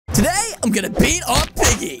I'm gonna beat up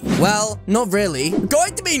Piggy. Well, not really. I'm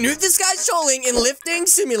going to be Noob This Guy's trolling in Lifting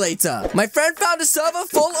Simulator. My friend found a server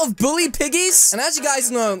full of bully piggies, and as you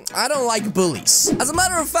guys know, I don't like bullies. As a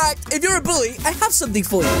matter of fact, if you're a bully, I have something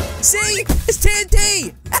for you. See? It's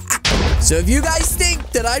TNT! So if you guys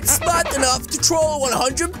think that I'm smart enough to troll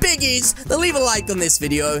 100 piggies, then leave a like on this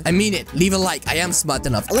video. I mean it. Leave a like. I am smart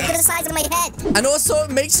enough. Look at the size of my head. And also,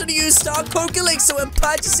 make sure to use star code Calixo when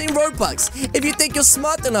purchasing Robux if you think you're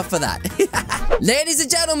smart enough for that. Ladies and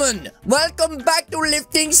gentlemen, welcome back to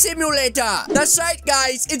Lifting Simulator. That's right,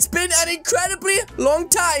 guys. It's been an incredibly long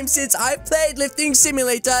time since I've played Lifting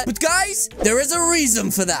Simulator. But guys, there is a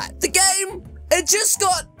reason for that. The game, it just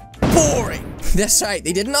got boring. That's right,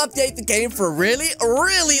 they didn't update the game for a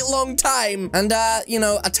really long time. And, you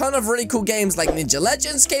know, a ton of really cool games like Ninja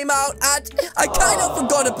Legends came out, and I kind of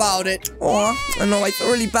forgot about it. Oh, I know, I feel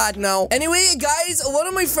really bad now. Anyway, guys, one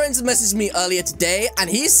of my friends messaged me earlier today, and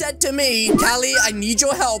he said to me, Callie, I need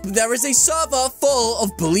your help. There is a server full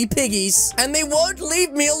of bully piggies, and they won't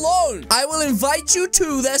leave me alone. I will invite you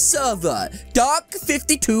to their server,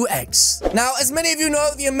 Dark52X. Now, as many of you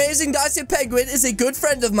know, the amazing Darcy Penguin is a good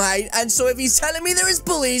friend of mine, and so if he's telling me there is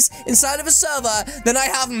bullies inside of a server, then I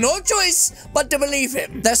have no choice but to believe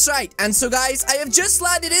him. That's right. And so, guys, I have just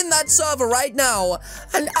landed in that server right now,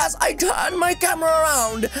 and as I turn my camera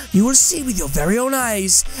around, you will see with your very own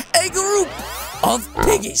eyes a group of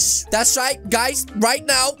piggies. That's right, guys. Right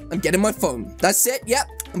now, I'm getting my phone. That's it. Yep.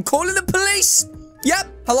 I'm calling the police. Yep.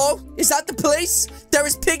 Hello? Is that the police? There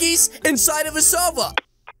is piggies inside of a server.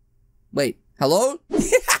 Wait. Hello?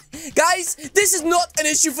 Guys, this is not an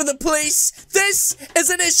issue for the police. This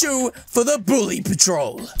is an issue for the Bully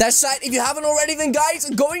Patrol. That's right. If you haven't already, then guys,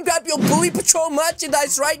 go and grab your Bully Patrol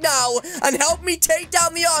merchandise right now and help me take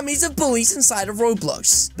down the armies of bullies inside of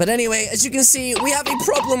Roblox. But anyway, as you can see, we have a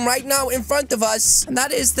problem right now in front of us, and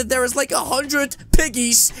that is that there is like 100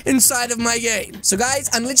 piggies inside of my game. So guys,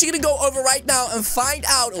 I'm literally gonna go over right now and find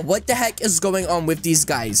out what the heck is going on with these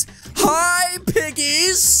guys. Hi,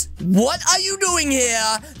 piggies. What are you doing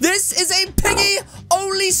here? This is a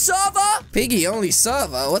piggy-only server? Piggy-only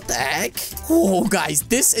server? What the heck? Oh, guys,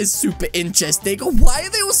 this is super interesting. Why are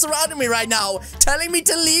they all surrounding me right now? Telling me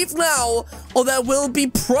to leave now, or there will be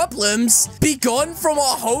problems. Be gone from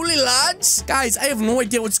our holy lands? Guys, I have no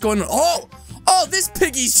idea what's going on. Oh, this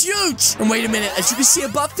piggy's huge. And wait a minute, as you can see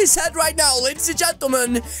above his head right now, ladies and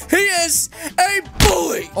gentlemen, he is a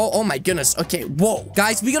bully. Oh my goodness. Okay, whoa.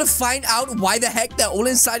 Guys, we gotta find out why the heck they're all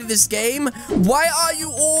inside of this game. Why are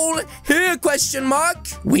you all here, question mark?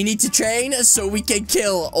 We need to train so we can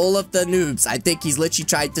kill all of the noobs. I think he's literally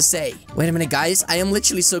tried to say. Wait a minute, guys. I am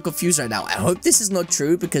literally so confused right now. I hope this is not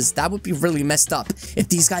true, because that would be really messed up if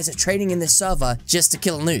these guys are training in this server just to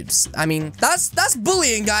kill noobs. I mean, that's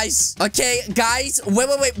bullying, guys. Okay, guys,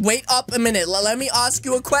 wait up a minute. Let me ask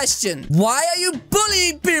you a question. Why are you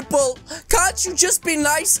bullying people? Can't you just be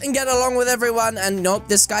nice and get along with everyone? And nope,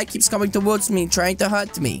 this guy keeps coming towards me, trying to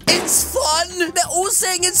hurt me. It's fun. They're all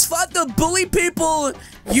saying it's fun to bully people.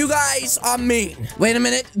 You guys are mean. Wait a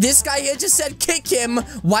minute. This guy here just said kick him.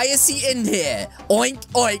 Why is he in here? Oink,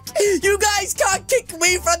 oink. You guys can't kick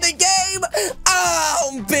me from the game.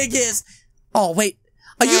 Oh, biggest. Oh, wait.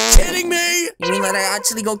 Are you kidding me? You mean that I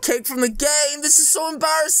actually got kicked from the game? This is so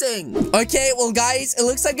embarrassing. Okay, well, guys, it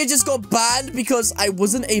looks like I just got banned because I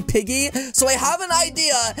wasn't a piggy. So I have an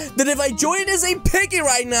idea that if I join as a piggy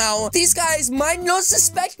right now, these guys might not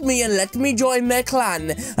suspect me and let me join their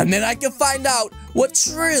clan. And then I can find out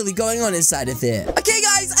what's really going on inside of here. Okay,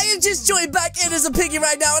 guys, I have just joined back in as a piggy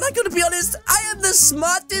right now, and I gotta be honest, I am the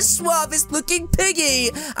smartest, suavest looking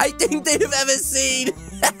piggy I think they've ever seen.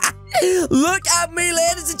 Look at me,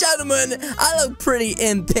 ladies and gentlemen. I look pretty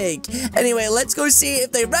in pink. Anyway, let's go see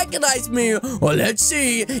if they recognize me, or let's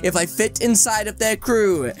see if I fit inside of their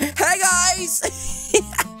crew. Hey, guys.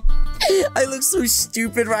 I look so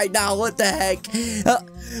stupid right now. What the heck?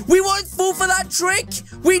 We won't fall for that trick.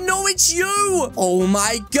 We know it's you. Oh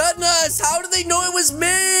my goodness. How do they know it was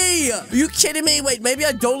me? Are you kidding me? Wait, maybe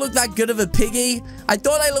I don't look that good of a piggy. I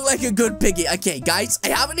thought I looked like a good piggy. Okay, guys, I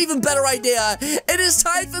have an even better idea. It is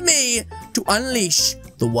time for me to unleash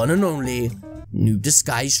the one and only Noob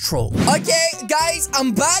Disguise Troll. Okay, guys,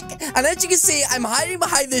 I'm back, and as you can see, I'm hiding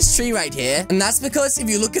behind this tree right here, and that's because if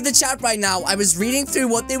you look at the chat right now, I was reading through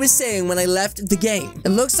what they were saying when I left the game. It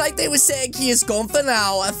looks like they were saying he is gone for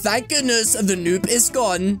now. Thank goodness the noob is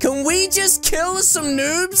gone. Can we just kill some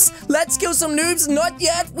noobs? Let's kill some noobs. Not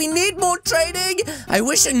yet. We need more training. I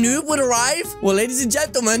wish a noob would arrive. Well, ladies and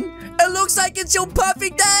gentlemen, it looks like it's your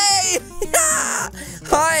perfect day.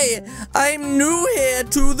 Hi, I'm new here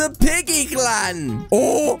to the Piggy clan.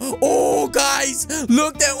 Oh, guys,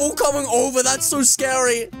 look, they're all coming over. That's so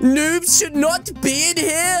scary. Noobs should not be in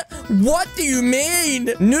here? What do you mean?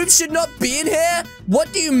 Noobs should not be in here?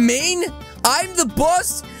 What do you mean? I'm the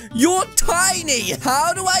boss? You're tiny.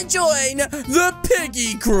 How do I join the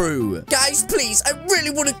Piggy crew? Guys, please, I really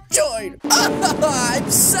want to join.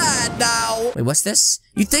 I'm sad now. Wait, what's this?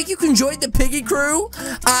 You think you can join the Piggy crew?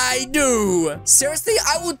 I do. Seriously,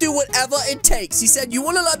 I will do whatever it takes. He said, you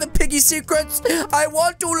want to learn the Piggy secrets? I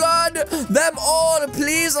want to learn them all.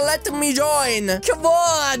 Please let me join. Come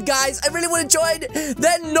on, guys. I really want to join.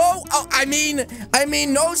 Then no. Oh, I mean,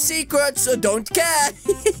 no secrets. So don't care.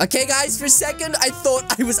 Okay, guys, for a second, I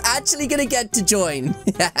thought I was actually going to get to join.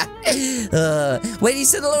 Wait, he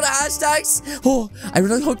said a load of hashtags? Oh, I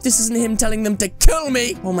really hope this isn't him telling them to kill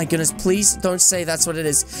me. Oh, my goodness. Please don't say that's what it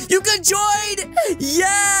is. You can join! Yay!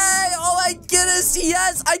 Oh my goodness,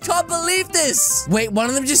 yes! I can't believe this! Wait, one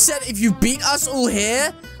of them just said, if you beat us all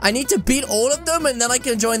here, I need to beat all of them, and then I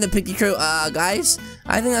can join the Piggy crew. Guys,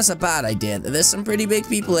 I think that's a bad idea. There's some pretty big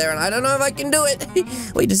people there, and I don't know if I can do it.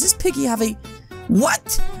 Wait, does this Piggy have a...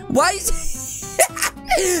 What? Why is...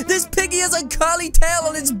 This Piggy has a curly tail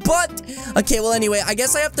on its butt. Okay, well, anyway, I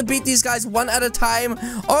guess I have to beat these guys one at a time.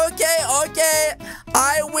 Okay.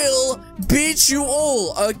 I will beat you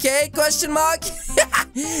all. Okay, question mark?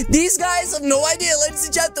 These guys have no idea, ladies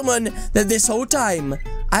and gentlemen, that this whole time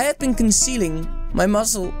I have been concealing my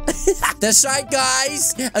muzzle. That's right,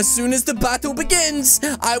 guys. As soon as the battle begins,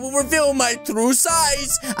 I will reveal my true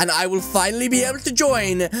size, and I will finally be able to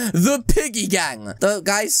join the Piggy gang. Though,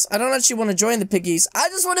 guys, I don't actually want to join the Piggies. I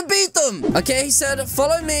just want to beat them. Okay, he said,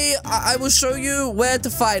 follow me. I will show you where to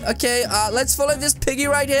fight. Okay, let's follow this Piggy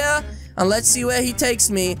right here, and let's see where he takes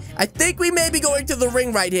me. I think we may be going to the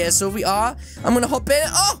ring right here, so if we are, I'm gonna hop in.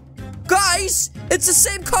 Oh, guys, it's the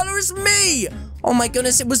same color as me. Oh my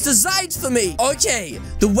goodness, it was designed for me. Okay,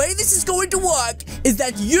 the way this is going to work is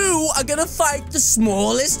that you are gonna fight the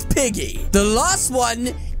smallest Piggy. The last one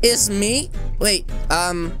is me. Wait,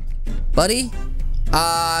 buddy?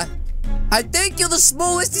 I think you're the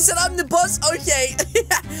smallest. He said I'm the boss. Okay.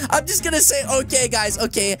 I'm just gonna say okay, guys.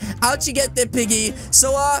 Okay, how'd you get there, Piggy?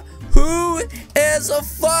 So, who is a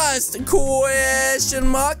first? Question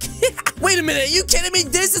mark. Wait a minute, are you kidding me?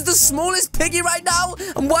 This is the smallest Piggy right now?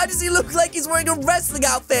 And why does he look like he's wearing a wrestling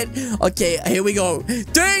outfit? Okay, here we go.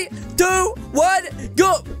 3, 2, 1,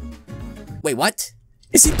 go. Wait, what?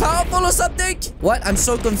 Is he powerful or something? What? I'm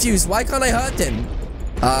so confused. Why can't I hurt him?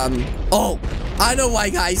 Oh, I know why,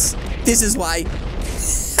 guys. This is why.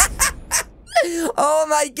 Oh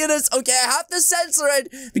my goodness. Okay, I have to censor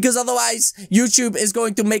it because otherwise YouTube is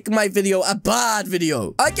going to make my video a bad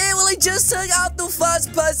video. Okay, well, I just took out the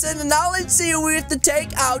first person, and now let's see who we have to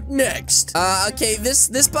take out next. Okay, this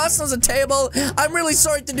person has a table. I'm really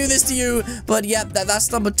sorry to do this to you, but yep,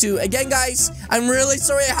 that's number 2. Again, guys, I'm really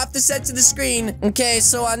sorry I have to censor the screen. Okay,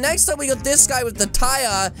 so next up we got this guy with the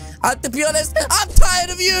tire. To be honest, I'm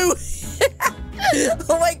tired of you.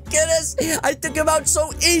 Oh my goodness, I took him out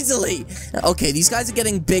so easily. Okay, these guys are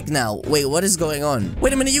getting big now. Wait, what is going on?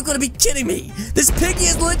 Wait a minute, you gotta be kidding me. This Piggy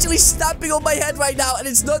is literally stamping on my head right now, and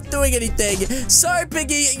it's not doing anything. Sorry,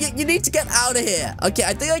 Piggy, you need to get out of here. Okay,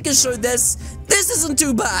 I think I can show this. This isn't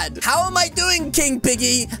too bad. How am I doing, King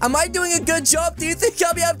Piggy? Am I doing a good job? Do you think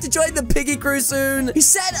I'll be able to join the Piggy crew soon? He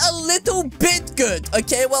said a little bit good.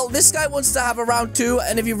 Okay, well, this guy wants to have a round 2,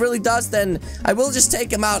 and if he really does, then I will just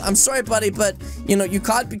take him out. I'm sorry, buddy, but, you know, you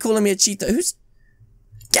can't be calling me a cheater. Who's...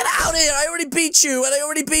 Get out of here! I already beat you, and I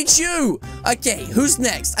already beat you! Okay, who's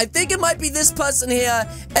next? I think it might be this person here,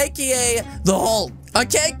 aka the Hulk.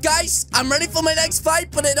 Okay, guys, I'm ready for my next fight,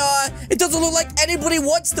 but it doesn't look like anybody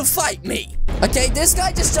wants to fight me. Okay, this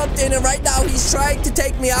guy just jumped in, and right now he's trying to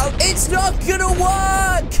take me out. It's not gonna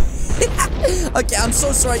work! Okay, I'm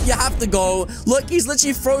so sorry. You have to go. Look, he's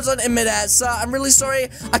literally frozen in midair, sir. I'm really sorry.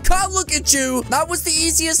 I can't look at you. That was the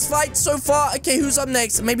easiest fight so far. Okay, who's up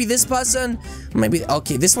next? Maybe this person? Maybe...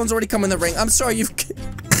 Okay, this one's already come in the ring. I'm sorry, you've...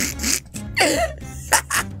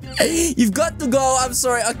 You've got to go. I'm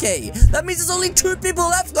sorry. Okay, that means there's only 2 people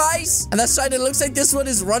left, guys. And that's right. It looks like this one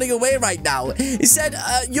is running away right now. He said,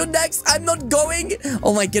 you're next. I'm not going.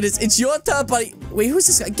 Oh my goodness. It's your turn, buddy. Wait, who's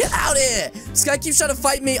this guy? Get out of here. This guy keeps trying to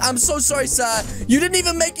fight me. I'm so sorry, sir. You didn't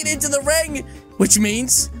even make it into the ring. Which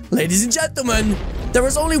means, ladies and gentlemen, there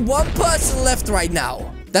is only one person left right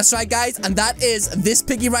now. That's right, guys, and that is this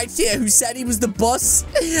Piggy right here who said he was the boss.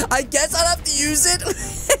 I guess I'll have to use it.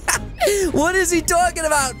 What is he talking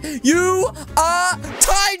about? You are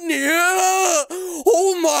tiny.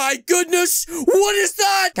 Oh my my goodness. What is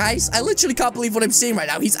that? Guys, I literally can't believe what I'm seeing right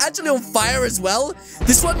now. He's actually on fire as well.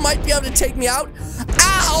 This one might be able to take me out.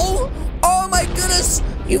 Ow! Oh my goodness.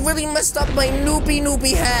 You really messed up my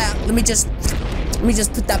noobie hair. Let me just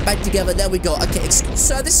put that back together. There we go. Okay,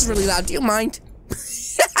 sir, this is really loud. Do you mind?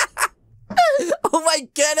 Oh my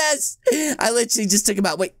goodness. I literally just took him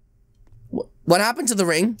out. Wait. What happened to the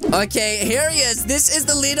ring? Okay, here he is. This is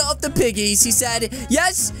the leader of the piggies. He said,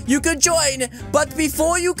 yes, you can join, but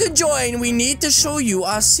before you can join, we need to show you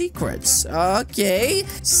our secrets. Okay.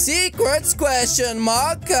 Secrets question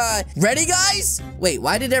mark. Ready, guys? Wait,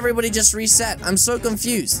 why did everybody just reset? I'm so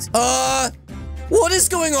confused. What is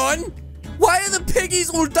going on? Why are the piggies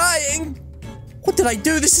all dying? What did I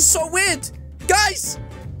do? This is so weird. Guys!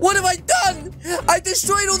 What have I done? I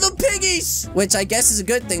destroyed all the piggies! Which I guess is a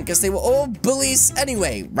good thing, because they were all bullies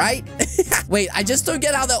anyway, right? Wait, I just don't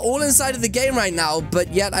get how they're all inside of the game right now,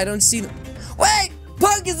 but yet I don't see them. Wait!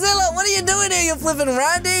 Punkazilla, what are you doing here, you flipping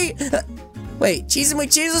Randy? Wait, Cheesy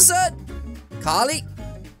McCheeser, sir? Carly?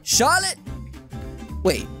 Charlotte?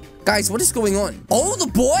 Wait, guys, what is going on? Oh, the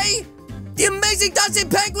boy? The amazing dancing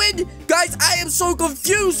penguin? Guys, I am so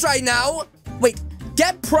confused right now. Wait,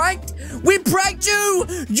 get pranked? We pranked you!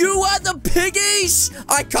 You are the piggies!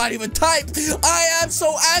 I can't even type! I am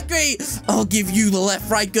so angry! I'll give you the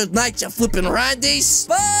left, right, good night, you flipping Randys!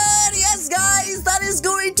 But yes, guys, that is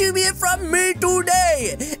going to be it from me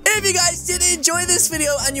today! If you guys did enjoy this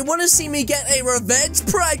video and you want to see me get a revenge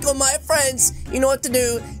prank on my friends, you know what to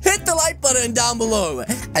do. Hit the like button down below.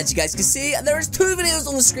 As you guys can see, there's 2 videos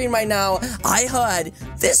on the screen right now. I heard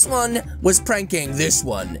this one was pranking this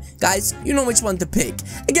one. Guys, you know which one to pick.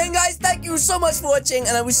 Again, guys, thank you so much for watching,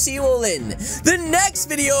 and I will see you all in the next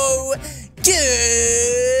video.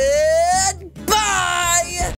 Goodbye!